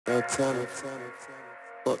Yo, tana,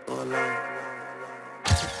 what going on?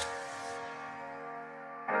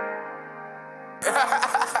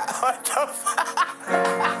 What the fuck?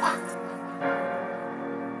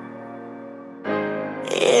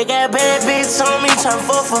 Yeah, got bad bitch on me, tryna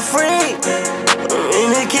fuck for free.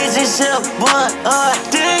 In the kitchen, chef, boy,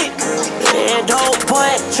 dick. Yeah, dope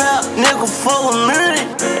boy, trap, nigga, fuck with me.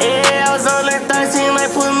 Yeah, I was on that 13,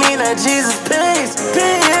 they put me in that Jesus peace.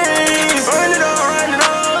 Run it up,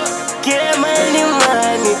 get money.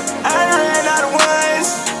 I ran out of ones,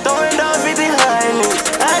 throwing down 50 hundred.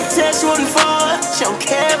 I text you on the phone, she don't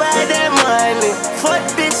care about that money. Fuck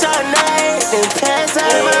bitch all night, then pass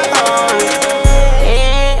out my home.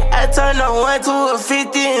 Yeah, I turned a 1 to a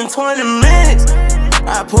 50 in 20 minutes.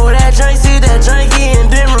 I pull that drink, see that drinky, and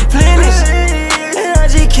then replenish. And I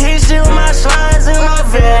just kick shit with my slimes in my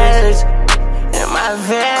village.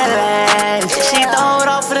 She throw it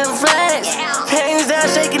off of them flags. Panties down,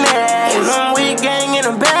 shaking that ass. I'm weak gang in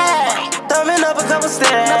the bag. Thumbing up a couple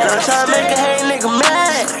stacks. I'm tryna make a hate nigga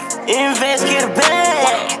mad. Invest, get a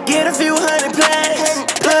bag. Get a few hundred plaques.